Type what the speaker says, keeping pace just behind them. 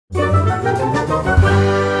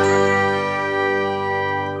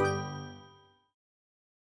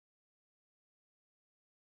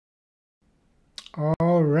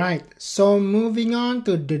Alright, so moving on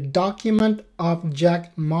to the document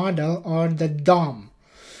object model, or the DOM,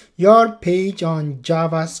 your page on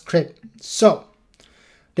JavaScript. So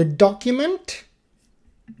the document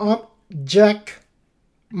object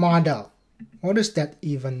model, what does that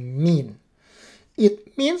even mean?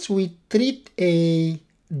 It means we treat a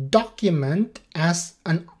document as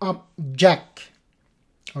an object.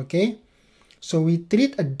 Okay, so we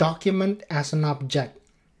treat a document as an object.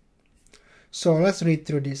 So let's read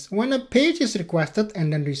through this. When a page is requested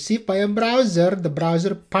and then received by a browser, the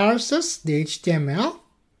browser parses the HTML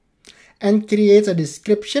and creates a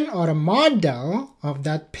description or a model of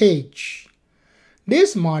that page.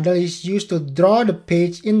 This model is used to draw the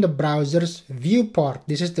page in the browser's viewport.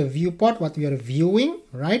 This is the viewport, what we are viewing,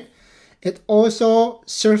 right? It also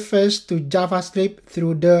surfaces to JavaScript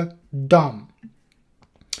through the DOM.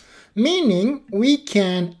 Meaning we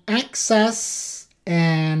can access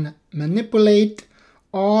and manipulate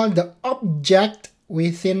all the objects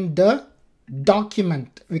within the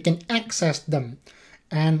document. We can access them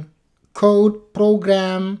and code,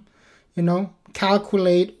 program,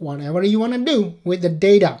 calculate, whatever you want to do with the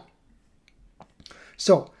data.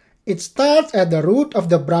 So it starts at the root of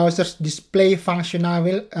the browser's display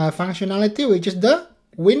functionality, which is the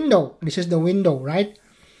window. This is the window, right?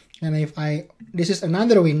 And if this is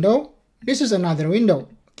another window, this is another window.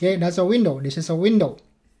 Okay, that's a window. This is a window.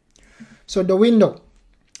 So the window.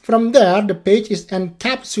 From there, the page is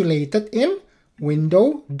encapsulated in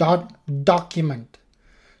window.document.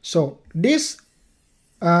 So this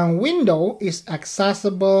window is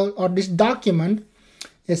accessible, or this document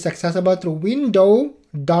is accessible through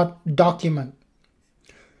window.document,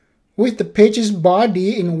 with the page's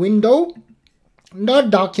body in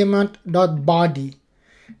window.document.body.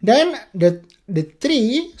 Then the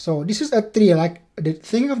tree, so this is a tree, like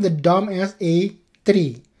think of the DOM as a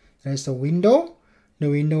tree. There's a window, the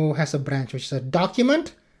window has a branch, which is a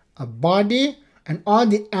document, a body, and all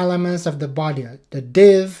the elements of the body, the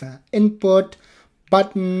div, input,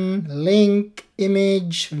 button, link,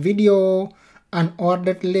 image, video,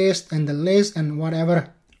 unordered list, and the list, and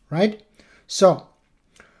whatever, right? So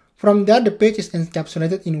from there, the page is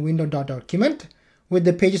encapsulated in window.document, with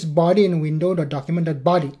the page's body in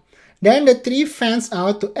window.document.body. Then the tree fans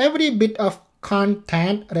out to every bit of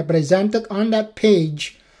content represented on that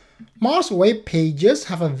page. Most web pages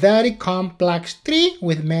have a very complex tree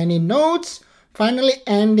with many nodes, finally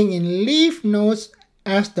ending in leaf nodes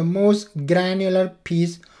as the most granular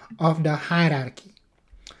piece of the hierarchy.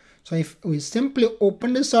 So if we simply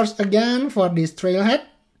open the source again for this trailhead,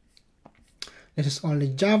 this is all the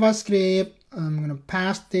JavaScript. I'm going to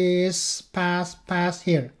pass this, pass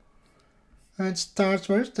here. It starts,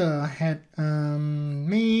 where's the head?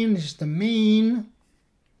 Main, this is the main.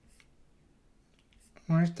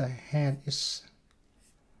 Where's the head? Where's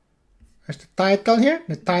the title here?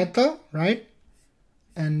 The title, right?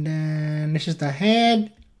 And then this is the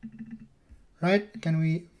head, right?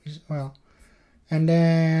 And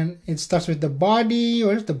then it starts with the body.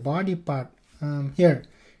 Where's the body part? Here.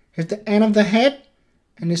 Here's the end of the head,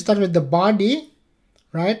 and it starts with the body,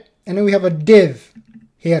 right? And then we have a div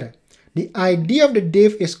here. The ID of the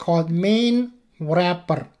div is called main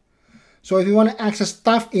wrapper. So if you want to access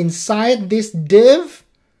stuff inside this div,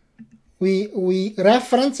 we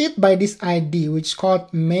reference it by this ID, which is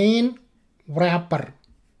called main wrapper.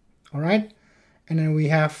 All right, and then we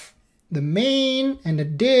have the main and the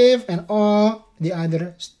div and all the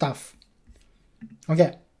other stuff.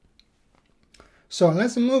 Okay, so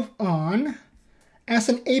let's move on. As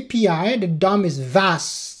an API, the DOM is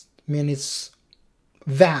vast. I mean, it's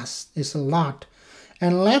vast, it's a lot,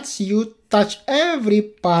 and lets you touch every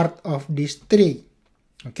part of this tree.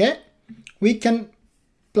 Okay, we can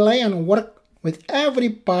play and work with every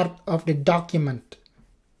part of the document.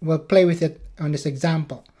 We'll play with it on this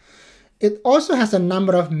example. It also has a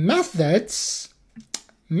number of methods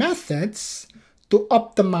to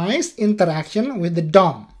optimize interaction with the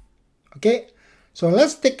DOM. Okay, so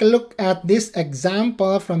let's take a look at this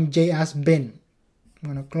example from JSBin.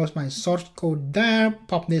 I'm going to close my source code there,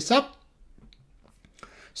 pop this up.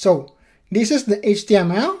 So this is the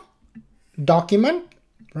HTML document,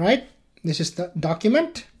 right? This is the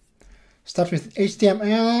document. Starts with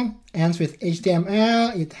HTML, ends with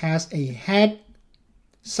HTML. It has a head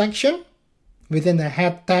section. Within the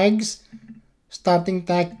head tags, starting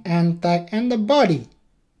tag, end tag, and the body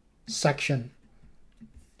section.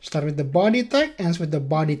 Start with the body tag, ends with the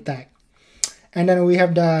body tag. And then we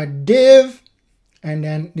have the div, and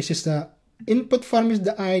then this is the input form is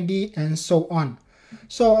the ID, and so on.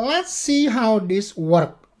 So let's see how this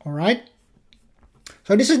works. All right.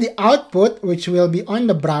 So this is the output which will be on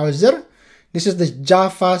the browser. This is the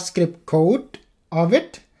JavaScript code of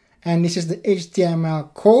it, and this is the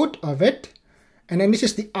HTML code of it, and then this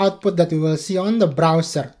is the output that we will see on the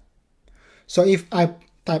browser. So if I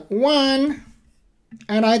type 1,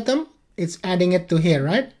 add item, it's adding it to here,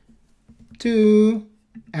 right? 2,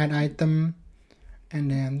 add item,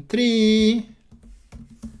 and then 3,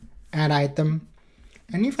 add item,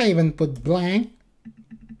 and if I even put blank,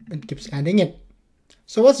 it keeps adding it.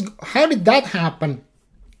 So how did that happen?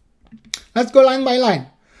 Let's go line by line.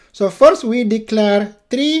 So first we declare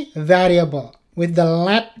 3 variables with the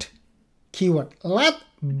let keyword. Let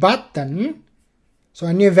button, so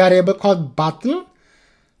a new variable called button,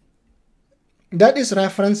 that is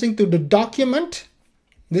referencing to the document,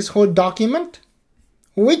 this whole document,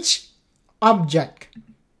 which object,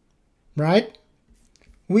 right?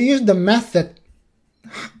 We use the method.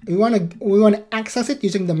 We want to access it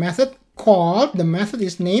using the method called, the method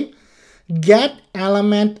is named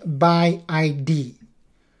getElementById.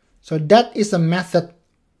 So that is a method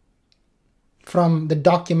from the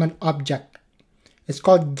document object. It's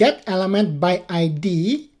called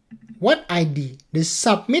getElementById. What ID? The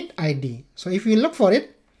submit ID. So if you look for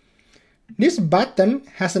it, this button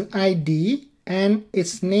has an ID and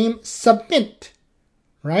its name submit,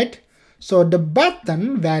 right? So the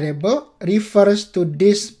button variable refers to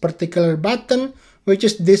this particular button, which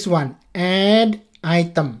is this one, add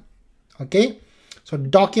item. Okay, so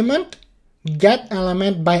document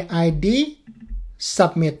getElementById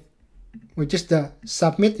submit, which is the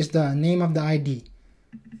submit is the name of the ID,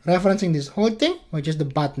 referencing this whole thing, which is the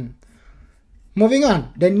button. Moving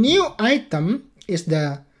on, the new item is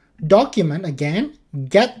the document again,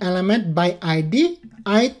 getElementById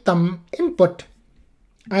item input.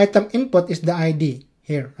 Item input is the ID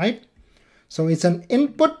here, right? So it's an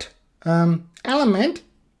input element.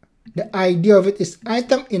 The ID of it is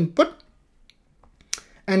item input,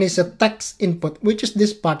 and it's a text input, which is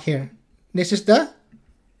this part here. This is the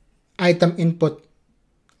item input.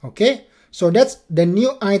 Okay, so that's the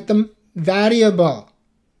new item variable.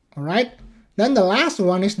 All right, then the last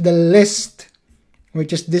one is the list,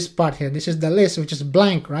 which is this part here. This is the list, which is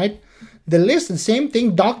blank, right? The list, the same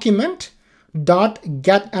thing, document dot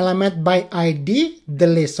getElementById, the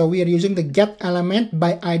list. So we are using the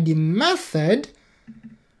getElementById method.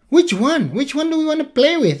 Which one? Which one do we want to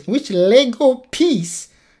play with? Which Lego piece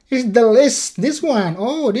is the list? This one.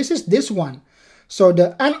 Oh, this is this one. So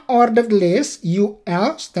the unordered list,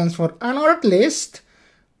 UL, stands for unordered list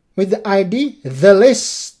with the ID, the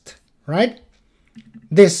list, right?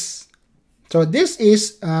 This. So this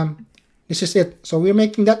is it. So we're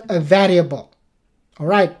making that a variable. All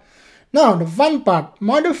right. Now the fun part,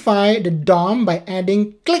 modify the DOM by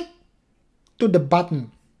adding click to the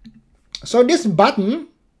button. So this button,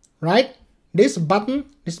 right? This button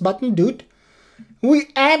dude, we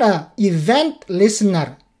add a event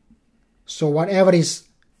listener. So whatever is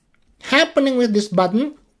happening with this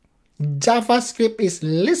button, JavaScript is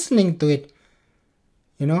listening to it.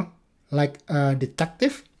 You know, like a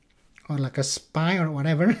detective or like a spy or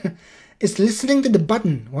whatever. It's listening to the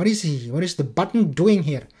button. What is he? What is the button doing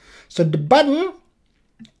here? So the button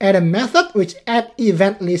add a method which add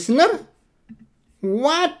event listener.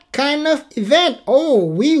 What kind of event? Oh,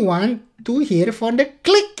 we want to hear for the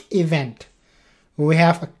click event. We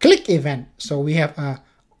have a click event. So we have a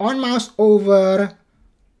on mouse over,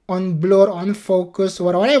 on blur, on focus,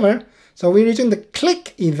 or whatever. So we're using the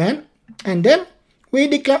click event, and then we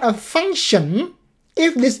declare a function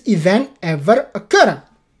if this event ever occur,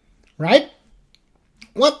 right?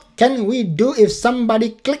 What can we do if somebody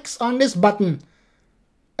clicks on this button?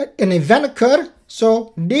 An event occur,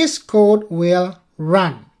 so this code will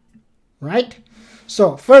run, right?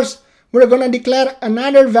 So first, we're going to declare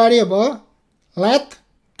another variable, let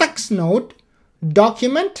text node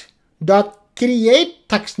document dot create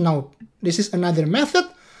text node. This is another method.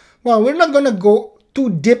 Well, we're not going to go too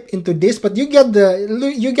deep into this, but you get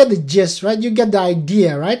the gist, right? You get the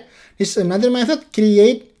idea, right? This is another method,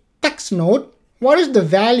 create text node. What is the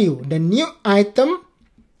value? The new item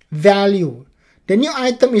value. The new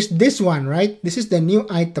item is this one, right? This is the new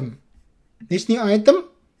item. This new item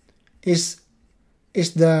is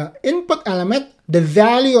the input element, the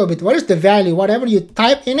value of it. What is the value? Whatever you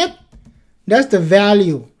type in it, that's the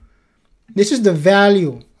value. This is the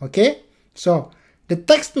value, okay? So the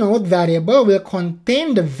text node variable will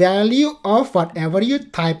contain the value of whatever you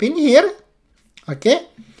type in here, okay?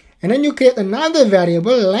 And then you create another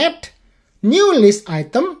variable, let new list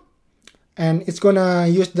item, and it's gonna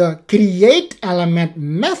use the create element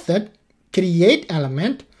method create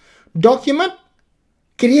element, document,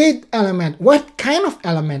 create element. What kind of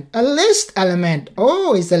element? A list element.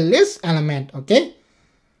 Oh, it's a list element. Okay.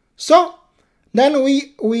 So then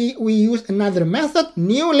we use another method,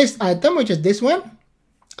 new list item, which is this one,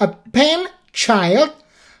 append child.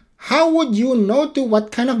 How would you know to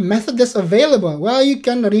what kind of method is available? Well, you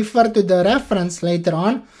can refer to the reference later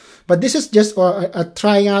on, but this is just a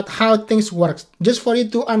trying out how things works, just for you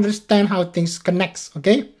to understand how things connects.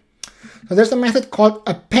 Okay. So there's a method called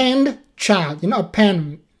append child. You know,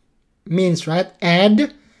 append means, right,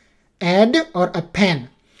 add or append.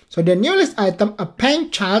 So the new list item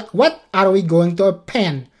append child, what are we going to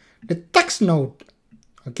append? The text node.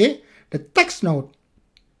 Okay, the text node.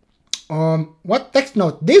 What text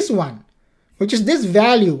node? This one, which is this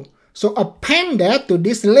value. So append that to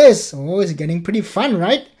this list. Oh, it's getting pretty fun,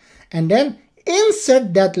 right? And then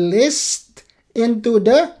insert that list into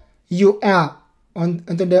the UL,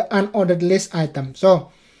 into the unordered list item.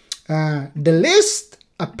 So the list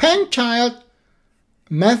append child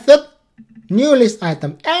method new list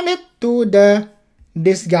item, add it to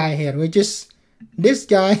this guy here, which is this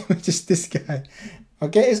guy, which is this guy.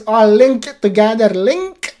 Okay, it's all linked together.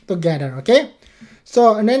 Okay,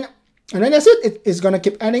 so and then that's it. It's gonna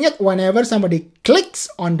keep adding it whenever somebody clicks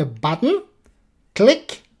on the button.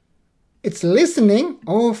 Click. It's listening.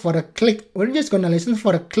 Oh, for a click. We're just gonna listen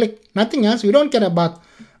for a click. Nothing else. We don't care about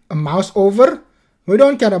a mouse over. We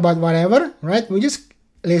don't care about whatever, right? We just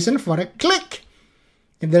listen for a click.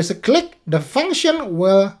 If there's a click, the function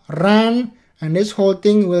will run and this whole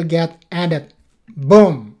thing will get added.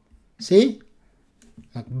 Boom. See?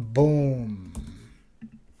 Like boom.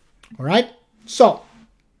 Alright? So,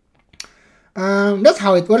 that's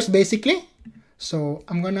how it works basically. So,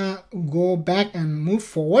 I'm gonna go back and move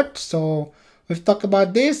forward. So, we've talked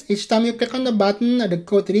about this. Each time you click on the button, the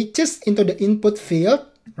code reaches into the input field.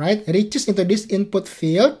 Right? Reaches into this input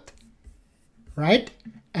field. Right?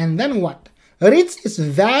 And then what? Reads its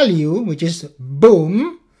value, which is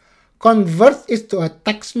boom, converts it to a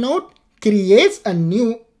text node, creates a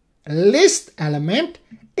new list element,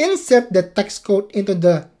 insert the text code into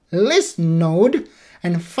the list node,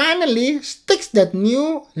 and finally sticks that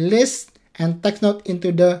new list and text node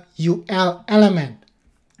into the UL element.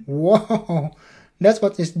 Whoa, that's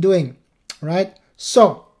what it's doing, right?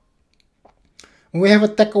 So, we have a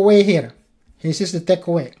takeaway here. This is the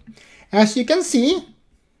takeaway. As you can see,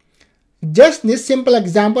 just this simple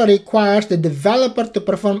example requires the developer to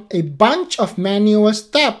perform a bunch of manual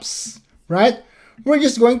steps, right? We're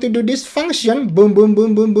just going to do this function, boom, boom,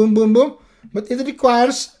 boom, boom, boom, boom, boom. But it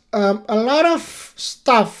requires a lot of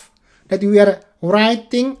stuff that we are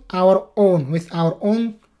writing our own, with our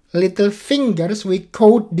own little fingers. We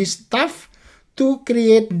code this stuff to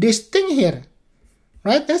create this thing here,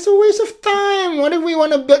 right? That's a waste of time. What if we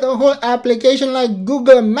want to build a whole application like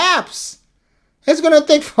Google Maps? It's going to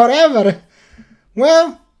take forever.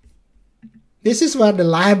 Well, this is where the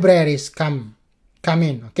libraries come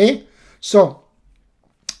in, okay? So,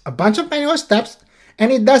 a bunch of manual steps,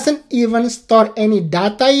 and it doesn't even store any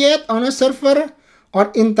data yet on a server,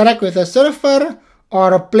 or interact with a server,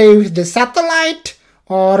 or play with the satellite,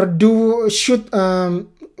 or shoot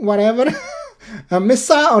whatever, a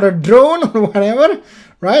missile or a drone or whatever,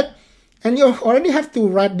 right? And you already have to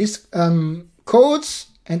write these codes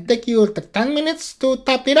and take you 10 minutes to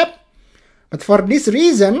type it up. But for this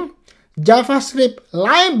reason, JavaScript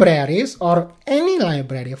libraries, or any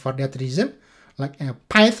library for that reason, like a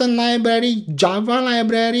Python library, Java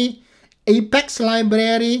library, Apex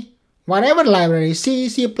library, whatever library, C,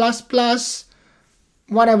 C++,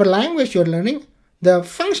 whatever language you're learning, the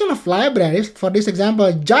function of libraries, for this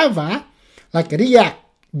example, Java, like React,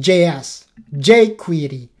 JS,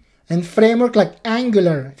 jQuery, and framework like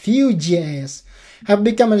Angular, Vue.js, have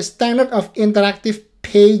become a standard of interactive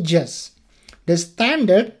pages. The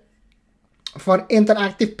standard for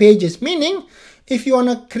interactive pages, meaning if you want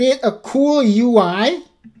to create a cool UI,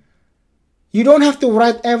 you don't have to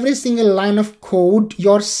write every single line of code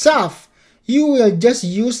yourself. You will just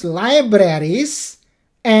use libraries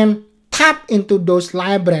and tap into those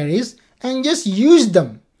libraries and just use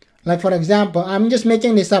them. Like for example, I'm just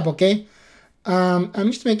making this up, okay?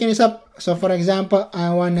 I'm just making this up. So for example,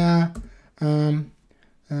 I wanna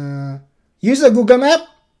use a Google Map,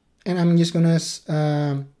 and I'm just gonna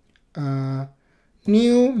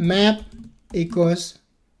new map equals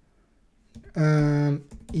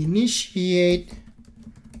initiate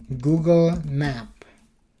Google Map,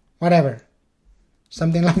 whatever,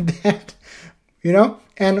 something like that, you know.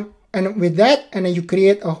 And with that, and then you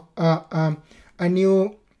create a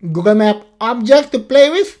new Google Map object to play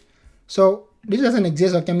with. So this doesn't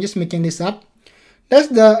exist. Okay, I'm just making this up. that's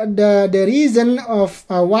the reason of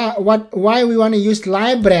why we want to use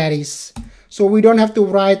libraries, so we don't have to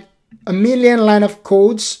write a million line of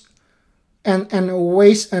codes and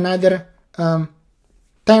waste another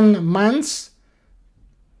 10 months,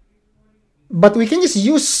 but we can just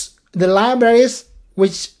use the libraries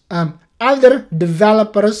which other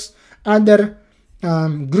developers, other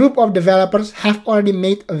group of developers have already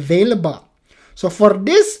made available. So for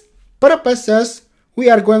these purposes, we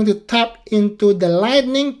are going to tap into the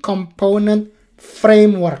Lightning Component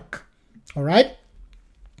Framework. All right.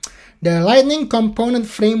 The Lightning Component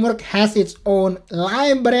Framework has its own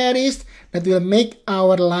libraries that will make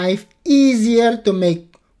our life easier to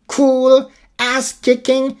make cool,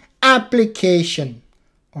 ass-kicking application.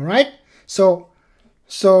 All right. So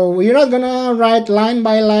we're not gonna write line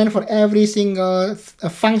by line for every single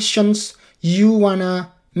functions you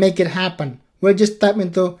wanna make it happen. We'll just tap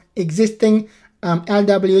into existing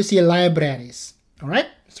LWC libraries. All right.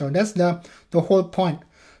 So that's the whole point.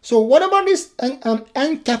 So what about this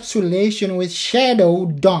encapsulation with shadow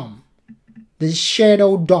DOM? The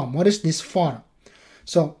shadow DOM. What is this for?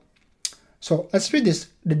 So let's read this.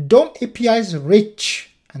 The DOM API is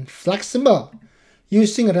rich and flexible.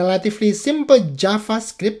 Using relatively simple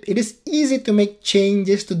JavaScript, it is easy to make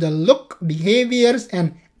changes to the look, behaviors,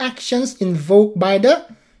 and actions invoked by the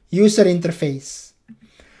user interface.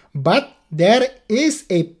 But there is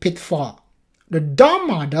a pitfall. The DOM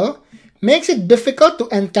model makes it difficult to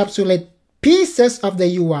encapsulate pieces of the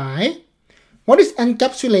UI. What does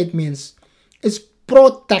encapsulate means? It's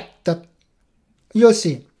protected. You'll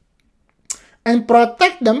see. And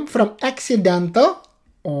protect them from accidental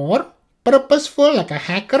or purposeful, like a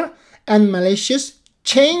hacker, and malicious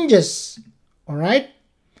changes. Alright?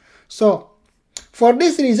 So, for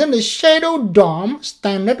this reason, the Shadow DOM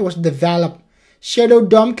standard was developed. Shadow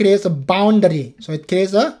DOM creates a boundary. So, it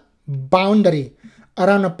creates a boundary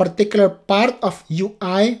around a particular part of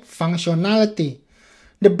UI functionality.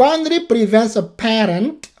 The boundary prevents a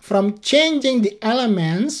parent from changing the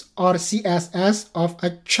elements or CSS of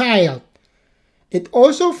a child. It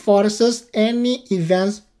also forces any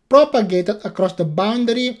events propagated across the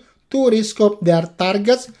boundary to rescope their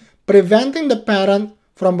targets, preventing the parent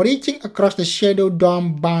from reaching across the shadow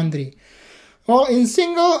DOM boundary. Well, in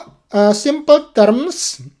simple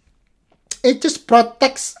terms, it just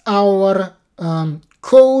protects our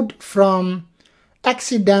code from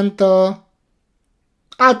accidental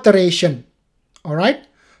alteration. All right.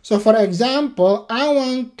 So, for example, I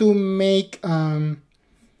want to make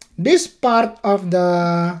this part of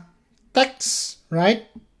the text, right?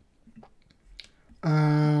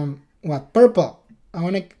 Purple. I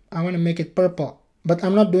want to make it purple, but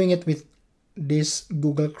I'm not doing it with this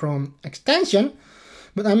Google Chrome extension,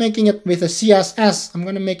 but I'm making it with a CSS. I'm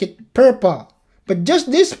going to make it purple, but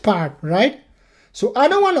just this part, right? So I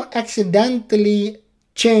don't want to accidentally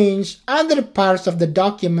change other parts of the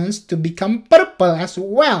documents to become purple as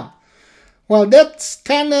well. Well, that's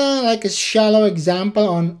kind of like a shallow example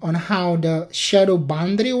on how the shadow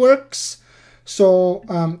boundary works. So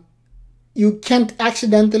you can't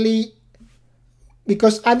accidentally,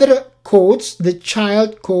 because other codes, the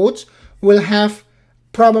child codes, will have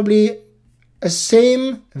probably a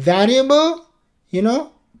same variable,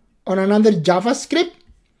 on another JavaScript.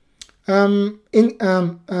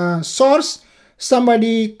 In source,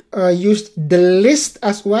 somebody used the list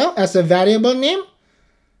as well as a variable name.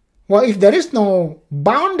 Well, if there is no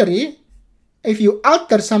boundary, if you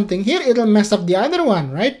alter something here, it'll mess up the other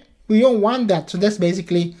one, right? We don't want that. So that's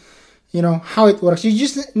basically, how it works. You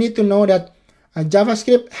just need to know that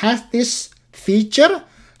JavaScript has this feature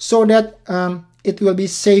so that it will be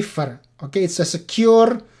safer. Okay, it's a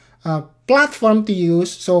secure platform to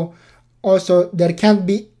use. So also there can't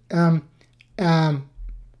be an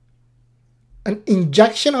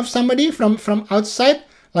injection of somebody from outside,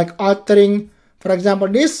 like altering, for example,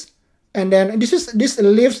 this. And then this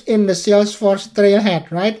lives in the Salesforce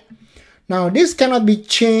trailhead, right? Now this cannot be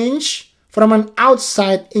changed from an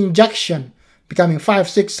outside injection, becoming 5,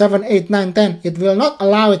 6, 7, 8, 9, 10. It will not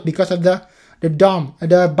allow it because of the DOM,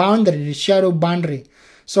 the boundary, the shadow boundary.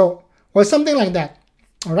 So, well, something like that.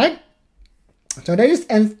 All right. So that is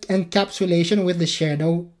encapsulation with the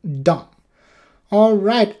shadow DOM. All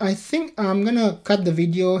right. I think I'm gonna cut the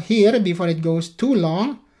video here before it goes too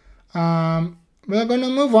long. We're going to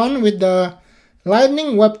move on with the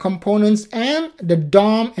Lightning Web Components and the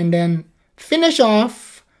DOM, and then finish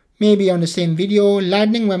off maybe on the same video,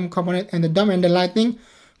 Lightning Web Component and the DOM and the Lightning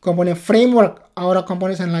Component Framework, Aura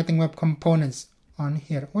Components and Lightning Web Components on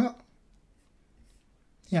here. Well,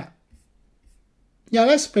 yeah,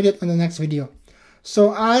 let's split it on the next video.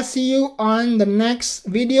 So I'll see you on the next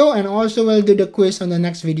video, and also we'll do the quiz on the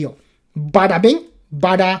next video. Bada bing,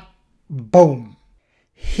 bada boom.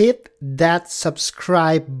 Hit that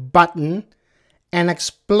subscribe button and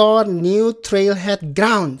explore new trailhead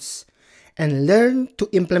grounds and learn to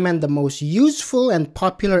implement the most useful and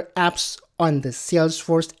popular apps on the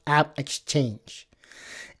Salesforce App Exchange.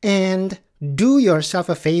 And do yourself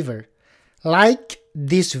a favor, like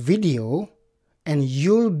this video, and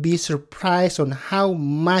you'll be surprised on how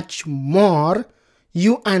much more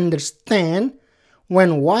you understand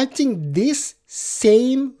when watching this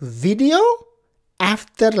same video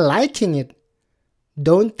after liking it.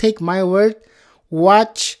 Don't take my word.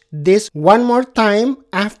 Watch this one more time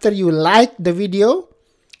after you like the video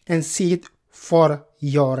and see it for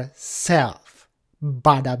yourself.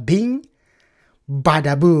 Bada bing,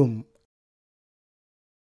 bada boom.